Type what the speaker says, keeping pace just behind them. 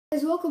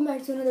Guys, welcome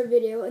back to another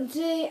video, and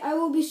today I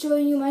will be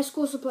showing you my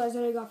school supplies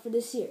that I got for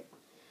this year.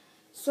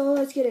 So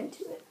let's get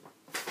into it.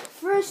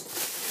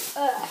 First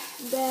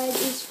bag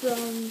is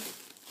from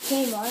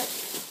Kmart.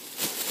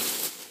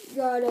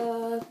 Got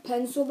a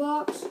pencil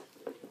box,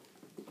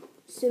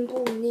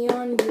 simple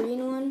neon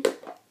green one.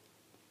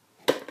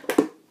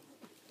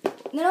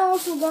 Then I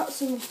also got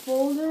some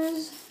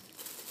folders.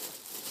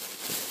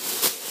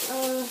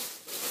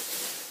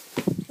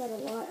 Got a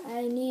lot.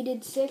 I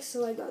needed 6,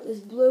 so I got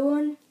this blue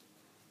one.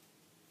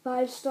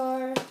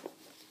 5-star.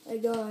 I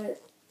got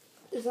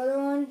this other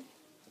one.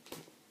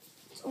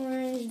 It's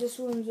orange. This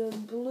one's a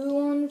blue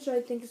one, which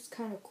I think is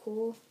kind of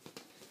cool.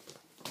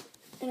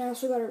 And I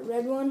also got a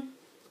red one.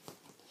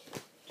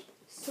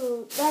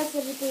 So that's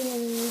everything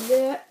in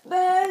that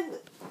bag.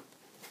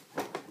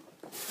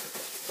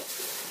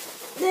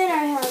 Then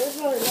I have this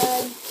other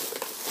bag.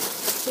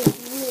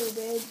 It's really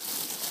big.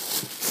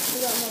 I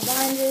got my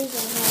binders. I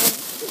have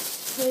this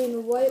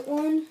plain white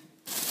one.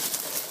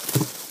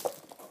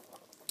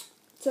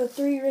 It's a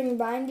 3-ring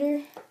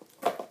binder,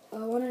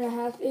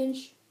 1.5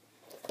 inch.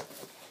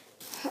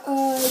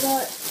 I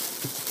got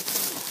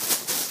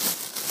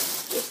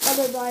this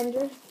other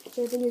binder, which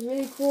I think is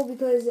really cool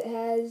because it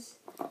has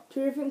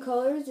 2 different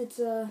colors. It's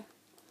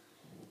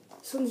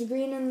this one's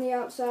green on the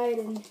outside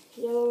and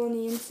yellow on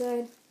the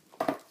inside.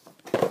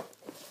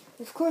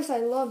 Of course, I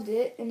loved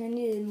it, and I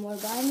needed more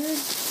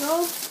binders,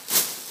 so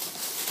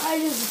I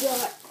just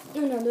got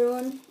another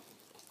one.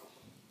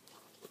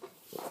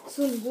 This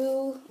one's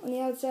blue on the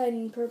outside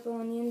and purple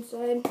on the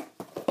inside.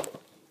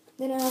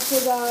 Then I also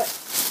got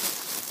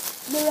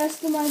the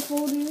rest of my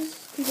folders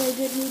because I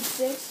did need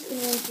 6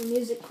 and one for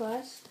music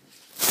class.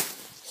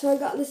 So I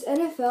got this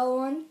NFL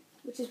one,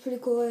 which is pretty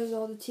cool. It has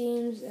all the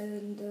teams,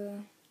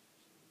 and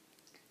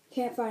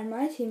can't find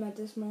my team at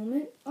this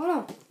moment. Oh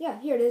no, yeah,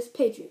 here it is,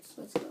 Patriots.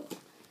 Let's go.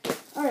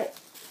 All right.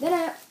 Then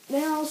I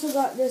also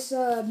got this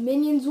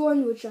Minions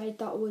one, which I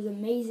thought was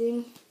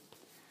amazing.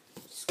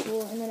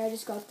 Cool. And then I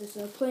just got this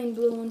plain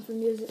blue one for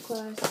music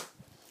class.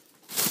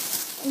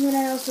 And then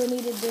I also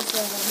needed this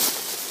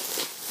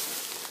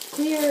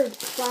clear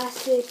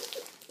plastic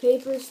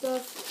paper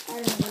stuff.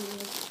 I don't know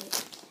what it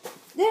is.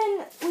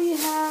 Then we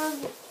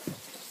have,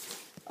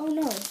 oh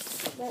no,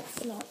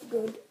 that's not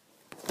good.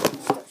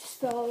 Stuff just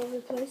fell all over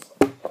the place.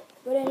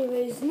 But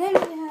anyways, and then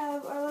we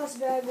have our last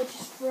bag, which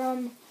is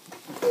from,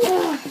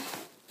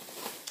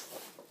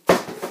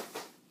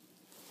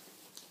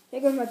 there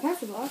goes my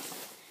pencil box.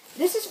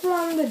 This is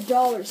from the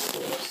dollar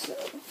store, so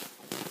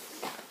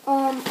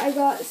I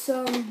got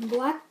some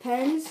black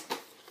pens.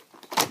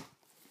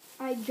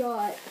 I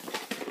got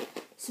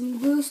some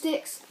glue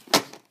sticks.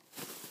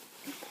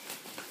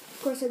 Of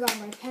course, I got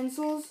my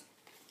pencils.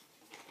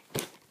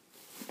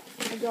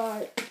 I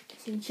got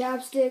some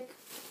chapstick.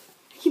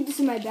 I keep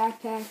this in my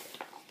backpack.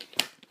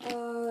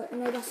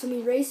 And I got some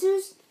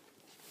erasers.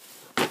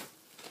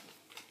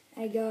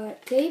 I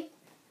got tape.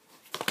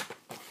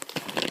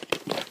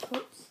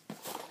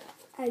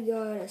 I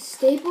got a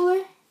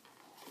stapler,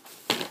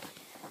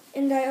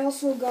 and I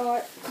also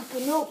got a couple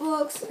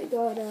notebooks. I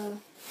got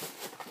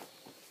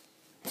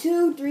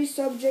 2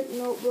 3-subject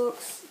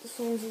notebooks. This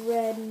one's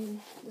red and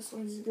this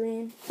one's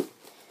green.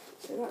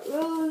 So I got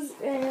those,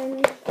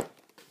 and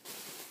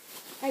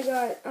I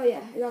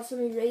got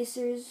some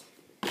erasers.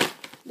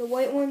 The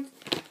white ones.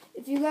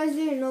 If you guys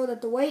didn't know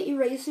that the white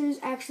erasers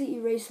actually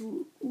erase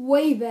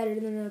way better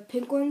than the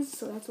pink ones,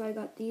 so that's why I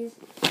got these.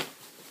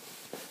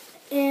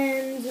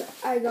 And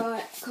I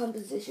got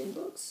composition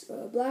books,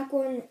 a black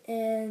one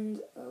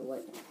and a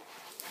white one.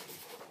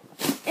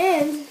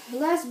 And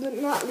last but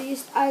not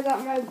least, I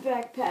got my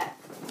backpack.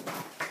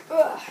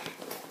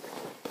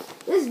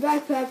 This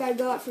backpack I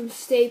got from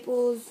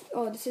Staples.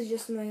 Oh, this is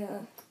just my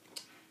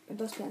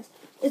bus pass.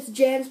 It's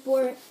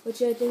JanSport,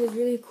 which I think is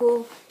really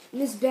cool.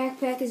 And this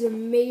backpack is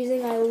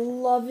amazing. I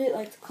love it,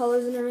 like the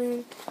colors and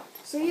everything.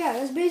 So yeah,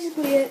 that's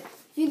basically it.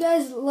 If you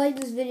guys like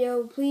this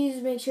video,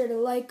 please make sure to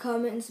like,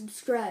 comment, and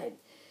subscribe.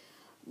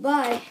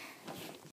 Bye.